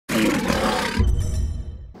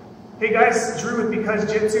Hey guys, Drew with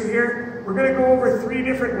Because Jiu-Jitsu here. We're going to go over 3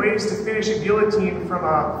 different ways to finish a guillotine from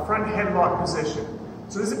a front headlock position.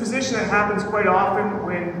 So this is a position that happens quite often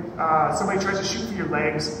when somebody tries to shoot for your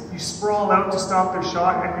legs. You sprawl out to stop their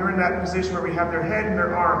shot and you're in that position where we have their head and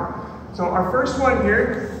their arm. So our first one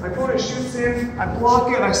here, my opponent shoots in, I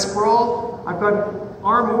block it, I sprawl, I've got an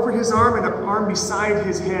arm over his arm and an arm beside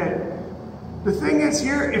his head. The thing is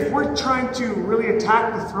here, if we're trying to really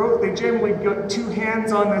attack the throat, they generally get 2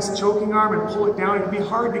 hands on this choking arm and pull it down. It can be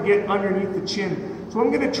hard to get underneath the chin. So what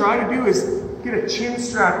I'm going to try to do is get a chin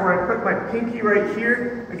strap where I put my pinky right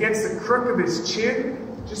here against the crook of his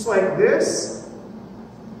chin, just like this.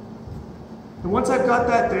 And once I've got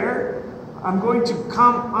that there, I'm going to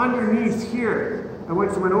come underneath here. I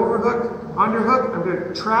went from an overhook, underhook, I'm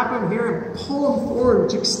going to trap him here and pull him forward,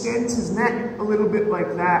 which extends his neck a little bit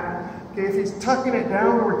like that. Okay, if he's tucking it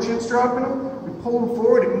down or we're chin strapping him, we pull him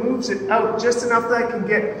forward, it moves it out just enough that I can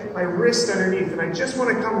get my wrist underneath. And I just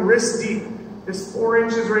want to come wrist deep. This 4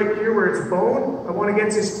 inches right here where it's bone, I want to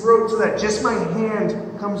get to his throat so that just my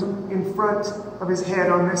hand comes in front of his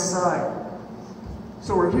head on this side.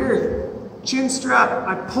 So we're here, chin strap,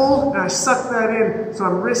 I pull and I suck that in, so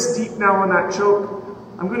I'm wrist deep now on that choke.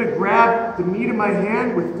 I'm going to grab the meat of my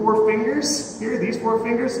hand with 4 fingers, here, these 4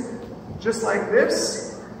 fingers, just like this.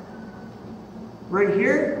 Right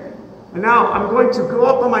here, and now I'm going to go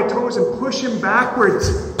up on my toes and push him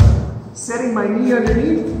backwards, setting my knee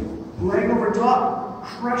underneath, leg over top,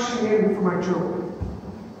 crushing in for my choke.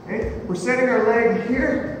 Okay, we're setting our leg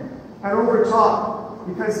here and over top,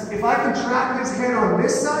 because if I can trap his head on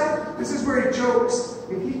this side, this is where he chokes.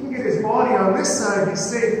 If he can get his body on this side, he's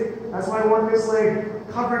safe. That's why I want this leg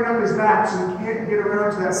covering up his back so he can't get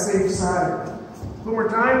around to that safe side. One more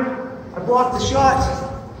time, I block the shot.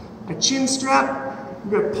 A chin strap, I'm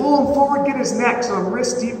going to pull him forward, get his neck, so I'm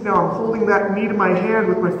wrist deep now. I'm holding that meat in my hand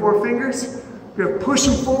with my 4 fingers. I'm going to push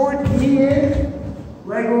him forward, knee in,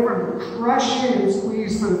 leg over, and crush in and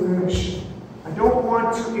squeeze for the finish. I don't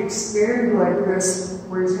want to extend like this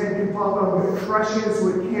where his head can pop out. I'm going to crush in so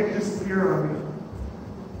it can't disappear on me.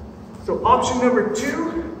 So option number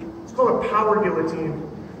 2, it's called a power guillotine.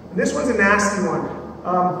 And this one's a nasty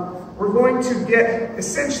one. We're going to get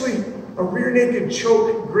essentially a rear naked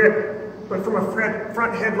choke grip, but from a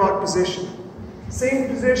front headlock position. Same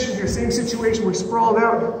position here, same situation, we're sprawled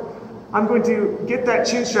out. I'm going to get that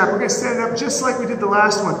chin strap, we're going to set it up just like we did the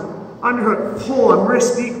last one. Underhook, pull, I'm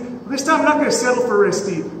wrist deep. This time I'm not going to settle for wrist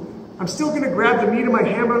deep. I'm still going to grab the meat of my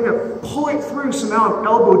hand, but I'm going to pull it through so now I'm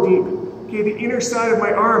elbow deep. Okay, the inner side of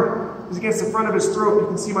my arm is against the front of his throat. You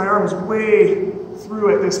can see my arm is way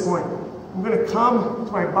through at this point. I'm going to come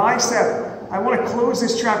to my bicep. I want to close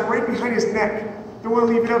this trap right behind his neck. Don't want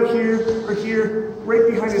to leave it out here or here,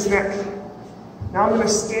 right behind his neck. Now I'm going to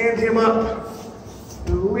stand him up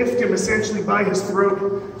and lift him essentially by his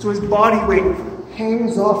throat so his body weight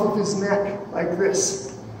hangs off of his neck like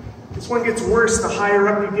this. This one gets worse the higher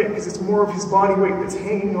up you get because it's more of his body weight that's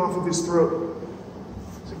hanging off of his throat.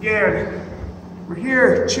 So again, we're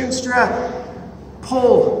here, chin strap,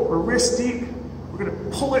 pull, we're wrist deep. We're going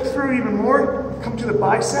to pull it through even more, come to the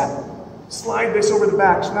bicep. Slide this over the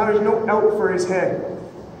back, so now there's no out for his head.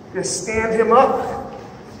 Just stand him up,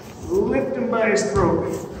 lift him by his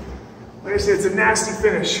throat. Like I said, it's a nasty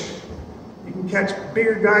finish. You can catch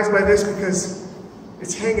bigger guys by this because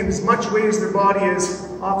it's hanging as much weight as their body is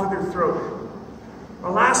off of their throat.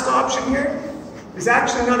 Our last option here is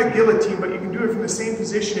actually not a guillotine, but you can do it from the same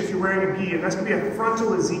position if you're wearing a gi, and that's going to be a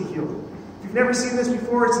frontal Ezekiel. If you've never seen this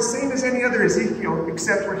before, it's the same as any other Ezekiel,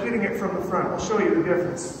 except we're hitting it from the front. I'll show you the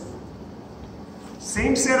difference.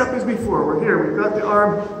 Same setup as before. We're here, we've got the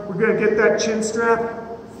arm, we're going to get that chin strap,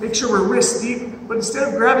 make sure we're wrist deep, but instead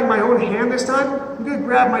of grabbing my own hand this time, I'm going to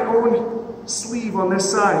grab my own sleeve on this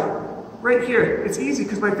side. Right here. It's easy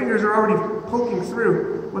because my fingers are already poking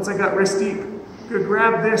through once I got wrist deep. I'm going to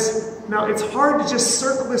grab this. Now it's hard to just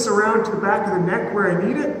circle this around to the back of the neck where I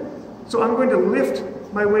need it, so I'm going to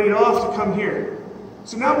lift my weight off to come here.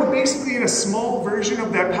 So now we're basically in a small version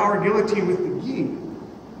of that power guillotine with the gi.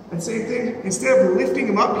 And same thing, instead of lifting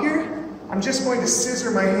him up here, I'm just going to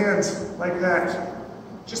scissor my hands like that.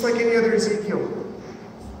 Just like any other Ezekiel.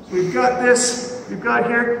 So we've got this, we've got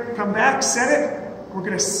here, come back, set it, we're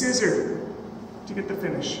going to scissor to get the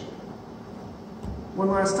finish. One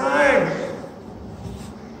last time.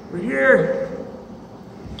 We're here,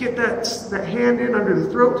 get that hand in under the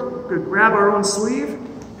throat, we're going to grab our own sleeve,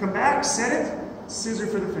 come back, set it, scissor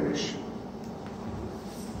for the finish.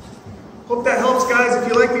 Hope that helps, guys. If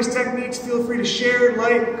you like these techniques, feel free to share,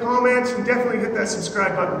 like, comment, and definitely hit that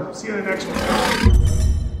subscribe button. See you in the next one.